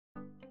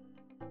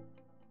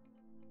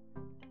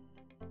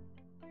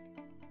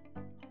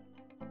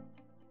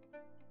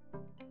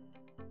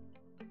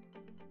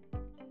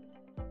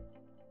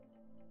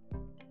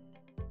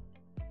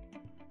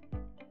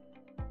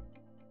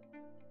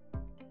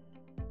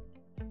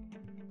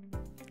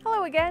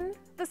Hello again,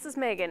 this is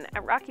Megan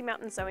at Rocky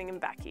Mountain Sewing and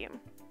Vacuum.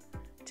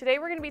 Today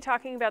we're going to be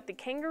talking about the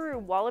Kangaroo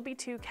Wallaby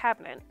 2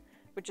 cabinet,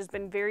 which has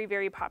been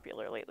very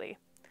popular lately.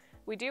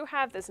 We do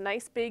have this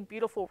nice big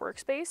beautiful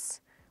workspace,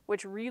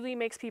 which really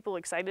makes people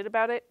excited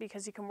about it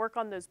because you can work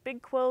on those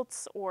big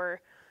quilts or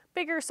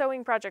bigger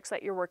sewing projects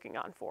that you're working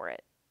on for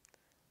it.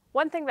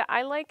 One thing that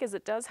I like is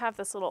it does have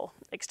this little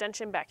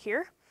extension back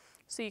here,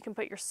 so you can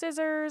put your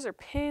scissors or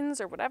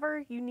pins or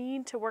whatever you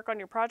need to work on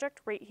your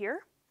project right here.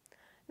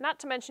 Not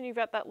to mention you've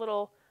got that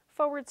little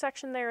forward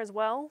section there as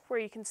well, where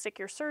you can stick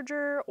your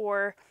serger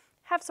or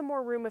have some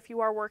more room if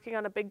you are working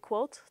on a big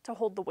quilt to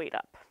hold the weight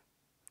up.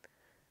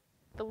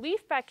 The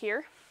leaf back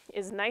here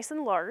is nice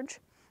and large,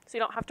 so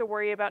you don't have to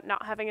worry about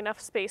not having enough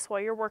space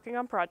while you're working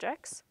on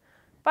projects.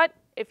 But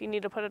if you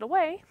need to put it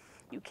away,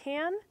 you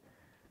can.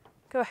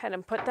 Go ahead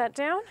and put that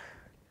down,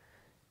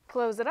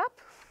 close it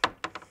up,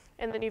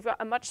 and then you've got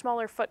a much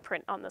smaller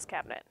footprint on this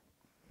cabinet.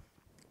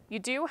 You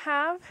do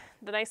have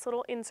the nice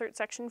little insert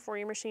section for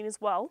your machine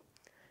as well.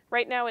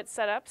 Right now it's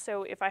set up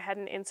so if I had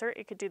an insert,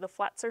 it could do the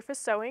flat surface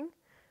sewing,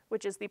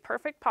 which is the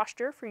perfect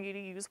posture for you to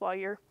use while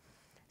you're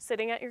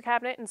sitting at your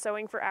cabinet and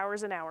sewing for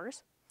hours and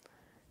hours.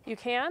 You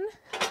can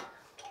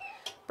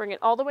bring it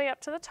all the way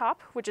up to the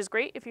top, which is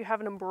great if you have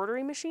an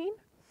embroidery machine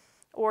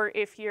or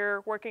if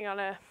you're working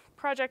on a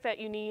project that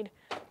you need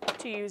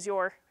to use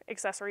your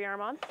accessory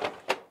arm on.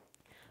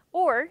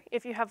 Or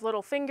if you have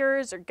little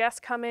fingers or guests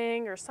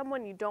coming or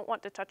someone you don't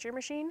want to touch your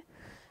machine,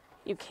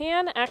 you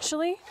can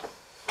actually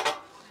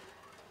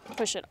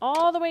push it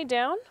all the way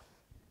down,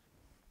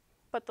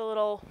 put the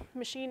little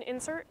machine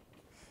insert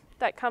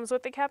that comes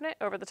with the cabinet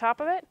over the top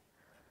of it,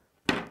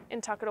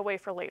 and tuck it away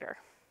for later.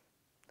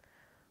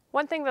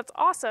 One thing that's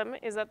awesome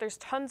is that there's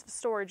tons of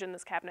storage in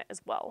this cabinet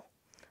as well.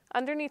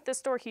 Underneath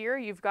this door here,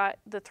 you've got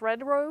the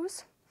thread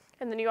rows,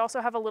 and then you also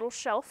have a little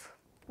shelf,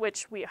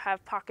 which we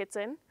have pockets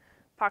in.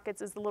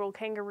 Pockets is the little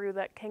kangaroo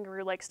that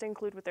Kangaroo likes to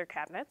include with their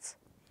cabinets.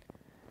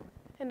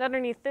 And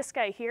underneath this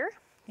guy here,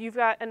 you've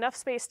got enough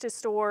space to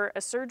store a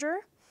serger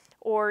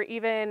or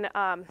even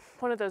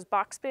one of those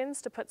box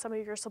bins to put some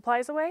of your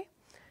supplies away,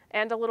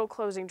 and a little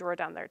closing drawer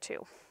down there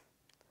too.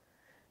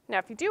 Now,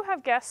 if you do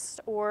have guests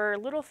or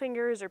little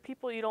fingers or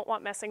people you don't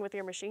want messing with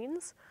your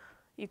machines,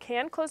 you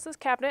can close this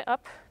cabinet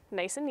up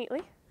nice and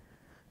neatly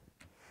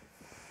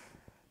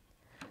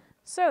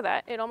so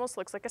that it almost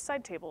looks like a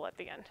side table at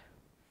the end.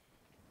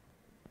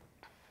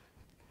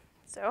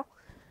 So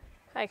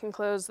I can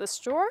close this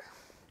drawer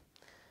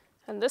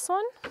and this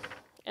one,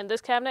 and this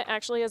cabinet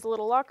actually has a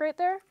little lock right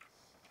there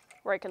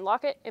where I can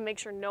lock it and make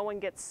sure no one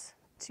gets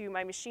to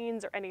my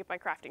machines or any of my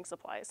crafting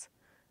supplies.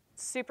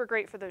 It's super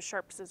great for those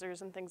sharp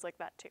scissors and things like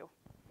that too.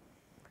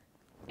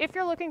 If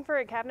you're looking for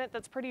a cabinet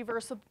that's pretty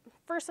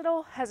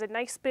versatile, has a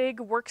nice big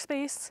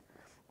workspace,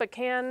 but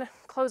can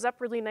close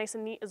up really nice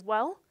and neat as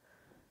well,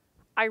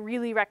 I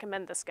really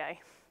recommend this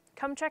guy.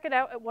 Come check it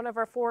out at one of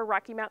our 4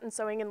 Rocky Mountain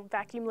Sewing and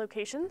Vacuum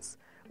locations.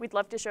 We'd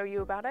love to show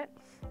you about it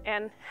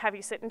and have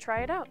you sit and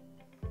try it out.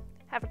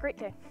 Have a great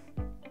day.